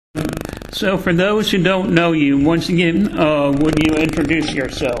So for those who don't know you, once again, would you introduce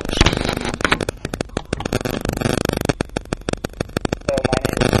yourselves? So my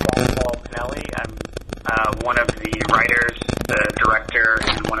name is John Paul Pinelli. I'm one of the writers, the director,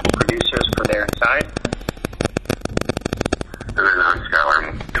 and one of the producers for They're Inside. And then I'm Skylar,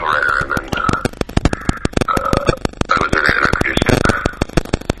 I'm the writer, and then I was in it and I produced it.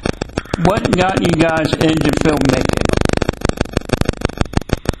 What got you guys into filmmaking?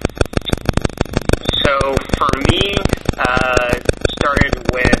 So for me, started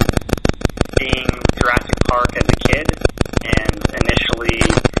with seeing Jurassic Park as a kid, and initially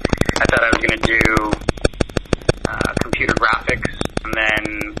I thought I was going to do computer graphics, and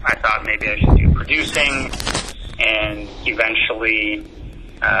then I thought maybe I should do producing, and eventually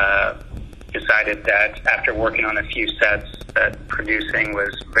decided that after working on a few sets that producing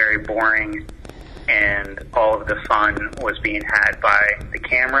was very boring and all of the fun was being had by the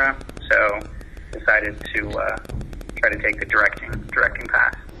camera, so decided to try to take the directing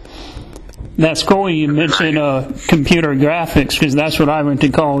path. That's cool you mentioned computer graphics, because that's what I went to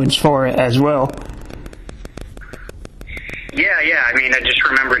college for as well. Yeah. I mean, I just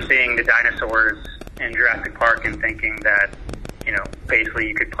remember seeing the dinosaurs in Jurassic Park and thinking that, you know, basically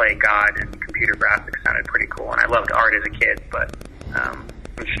you could play God, and computer graphics sounded pretty cool. And I loved art as a kid, but I'm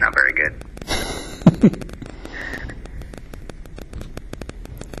just not very good.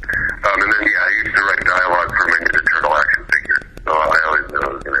 And then, I used to write dialogue for my Ninja Turtle action figures, so I always knew I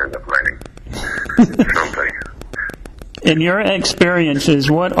was going to end up writing something. In your experiences,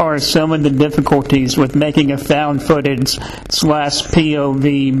 what are some of the difficulties with making a found footage /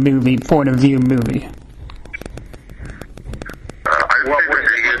 POV movie, point of view movie?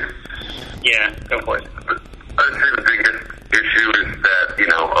 Yeah, go for it. I'd say the biggest issue is that, you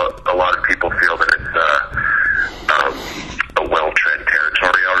know, a lot of people feel that it's a well-tread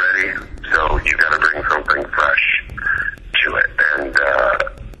territory already, so you got to bring something fresh to it. And,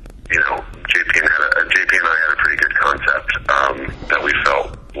 you know, JP and I had a pretty good concept that we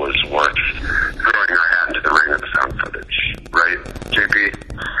felt was worth throwing our hat into the ring of the sound footage. Right, JP?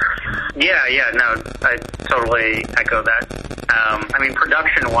 Yeah, no, I totally echo that. I mean,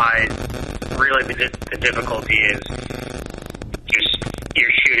 production-wise, really the difficulty is just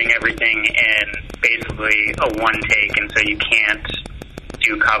you're shooting everything in basically a one take, and so you can't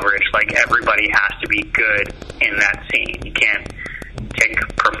do coverage. Like, everybody has to be good in that scene. You can't take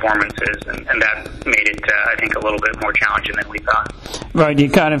performances, and that made it, I think, a little bit more challenging than we thought. Right, you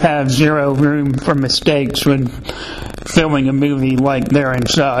kind of have zero room for mistakes when filming a movie like They're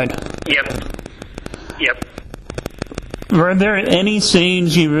Inside. Yep. Were there any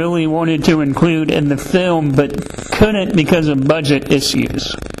scenes you really wanted to include in the film but couldn't because of budget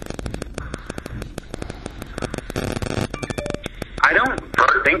issues? I don't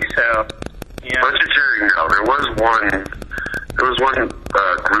think so. Yeah. Budgetary, no. There was one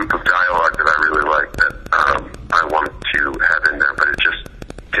group of dialogue that I really liked that I wanted to have in there, but it just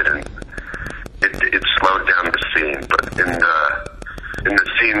didn't. It slowed down the scene. But in the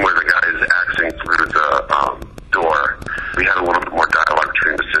scene where the guy is axing through the door, we had a little bit more dialogue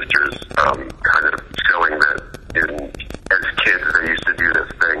between the sisters, kind of showing that as kids they used to do this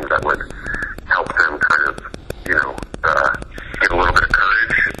thing that would help them kind of, you know, get a little bit of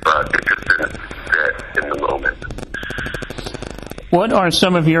courage, but it just didn't fit in the moment. What are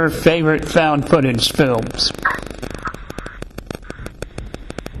some of your favorite found footage films?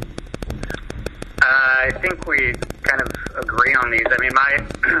 I think we kind of agree on these. I mean,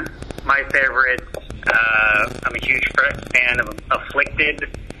 my favorite, I'm a huge fan of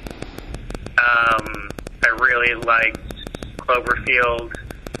Afflicted. I really liked Cloverfield,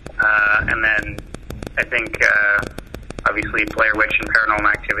 and then I think obviously Blair Witch and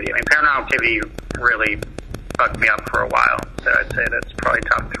Paranormal Activity. I mean, Paranormal Activity really fucked me up for a while, so I'd say that's probably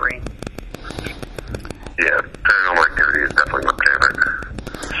top 3. Yeah, Paranormal Activity is definitely my favorite.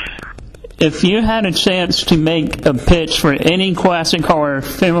 If you had a chance to make a pitch for any classic horror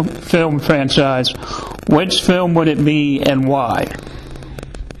film franchise, which film would it be and why?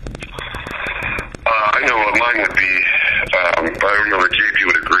 I know what mine would be. I don't know if JP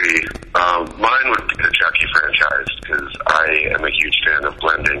would agree. Mine would be the Chucky franchise, because I am a huge fan of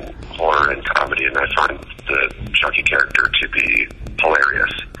blending horror and comedy, and I find the Chucky character to be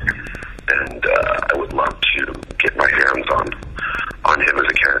hilarious. And I would love to get my hands on him as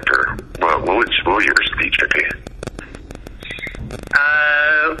a character. What would yours be, JP?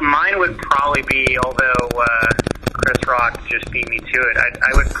 Mine would probably be, although Chris Rock just beat me to it,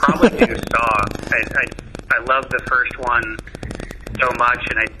 I would probably do Saw. I love the first one so much,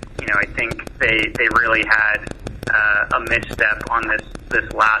 and I think they really had a misstep on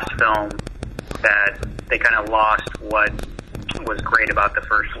this last film that they kind of lost what was great about the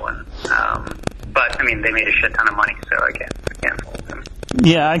first one. But I mean, they made a shit ton of money, so I can't fault them.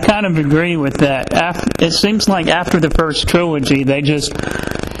 Yeah, I kind of agree with that. It seems like after the first trilogy, they just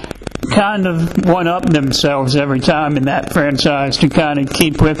kind of one-up themselves every time in that franchise to kind of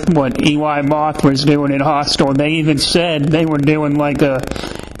keep with what Eli Roth was doing in Hostel. They even said they were doing like a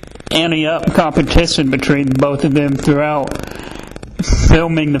ante-up competition between both of them throughout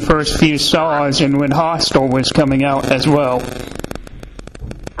filming the first few Saws and when Hostel was coming out as well.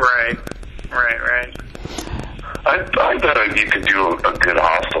 Right. I bet you could do a good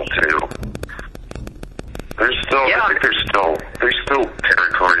Hostel too. I think there's still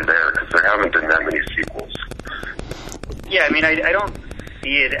territory there because there haven't been that many sequels. Yeah, I mean, I don't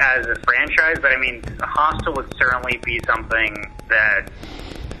see it as a franchise, but I mean, Hostel would certainly be something that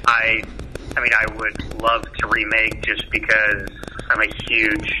I would love to remake just because I'm a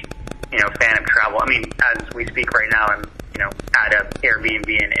huge, fan of travel. I mean, as we speak right now, I'm, at a Airbnb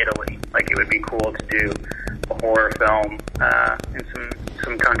in Italy. Like, it would be cool to do a horror film in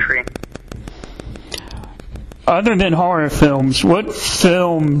some country. Other than horror films, what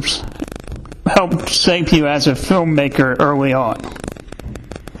films helped shape you as a filmmaker early on?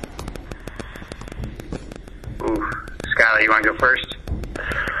 Ooh, Skylar, you want to go first?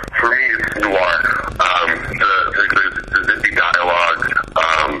 For me, it's noir. The zippy dialogue,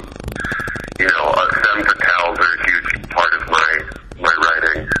 Femme fatales are a huge part of my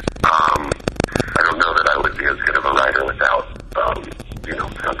writing. I don't know that I would be as good of a writer without,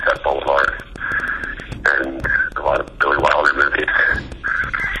 Sunset Boulevard and a lot of Billy Wilder movies.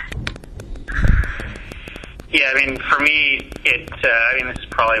 Yeah, I mean, for me, this is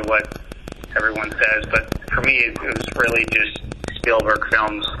probably what everyone says, but for me, it was really just Spielberg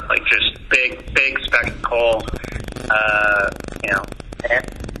films, like just big spectacle,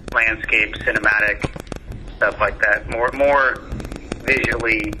 landscape, cinematic, stuff like that. More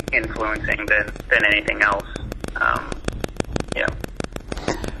visually influencing than anything else.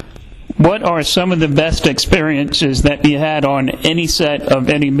 What are some of the best experiences that you had on any set of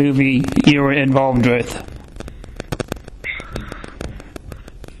any movie you were involved with?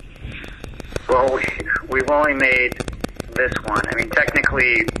 Well, we've only made this one. I mean,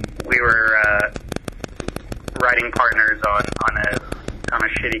 technically, we were writing partners on a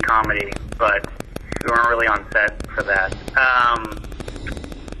shitty comedy, but we weren't really on set for that.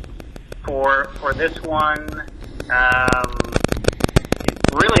 For this one,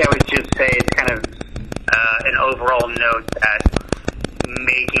 really, I would just say it's kind of an overall note that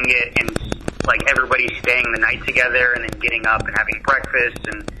making it and like everybody staying the night together and then getting up and having breakfast,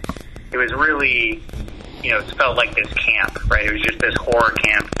 and it was really, it felt like this camp, right? It was just this horror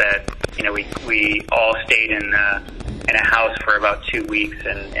camp that, we all stayed in a house for about 2 weeks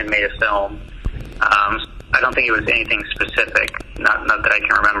and made a film. I don't think it was anything specific, not that I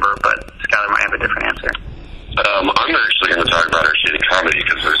can remember, but Skylar might have a different answer. I'm actually going to talk about our shitty comedy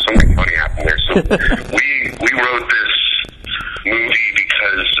because there's something funny happening there. So we wrote this movie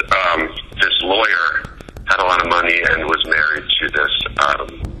because this lawyer had a lot of money and was married to this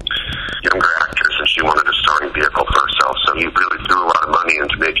younger actress, and she wanted a starring vehicle for herself. So he really threw a lot of money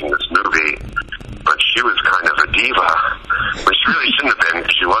into making this movie, but she was kind of a diva, which she really shouldn't have been.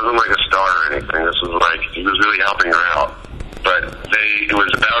 She wasn't like a star or anything. This was like, he was really helping her out. But it was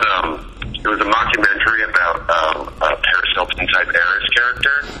a mockumentary about a Paris Hilton type heiress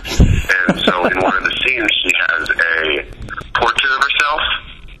character, and so in one of the scenes she has a portrait of herself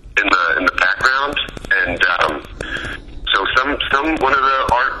in the background, and so one of the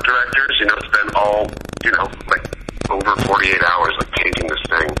art directors, spent all like over 48 hours like painting this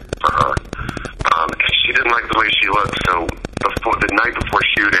thing for her. She didn't like the way she looked, so the night before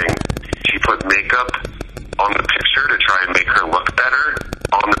shooting, she put makeup on the picture to try and make her look better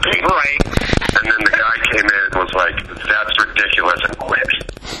on the paint. Right. And then the guy came in and was like, "That's ridiculous," and quit.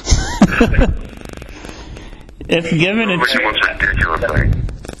 If given a Which was ridiculously.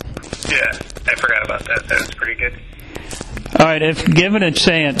 Yeah, I forgot about that. That was pretty good. All right, if given a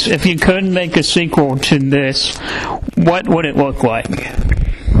chance, if you could make a sequel to this, what would it look like? It would be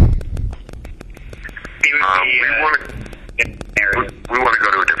we want to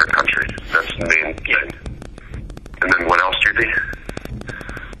go to a different country. That's the main thing. And then what else, JB?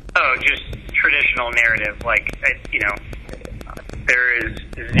 Oh, just traditional narrative. Like, there is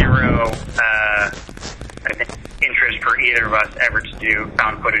zero, I think, interest for either of us ever to do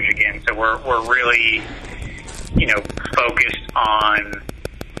found footage again. So we're really, focused on,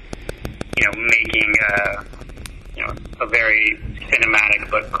 making a very cinematic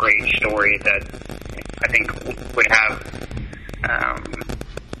but great story that I think would have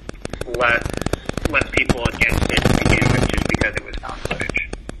less people against it to begin with, just because it was found footage.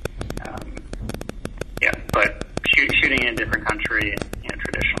 But shooting in a different country and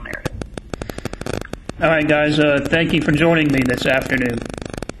traditional narrative. All right, guys. Thank you for joining me this afternoon.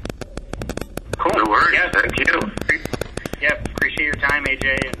 Cool. No worries. Yeah, thank you. Appreciate your time,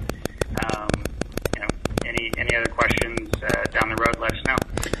 AJ. And any other questions down the road, let us know.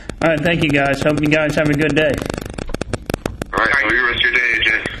 All right, thank you, guys. Hope you guys have a good day.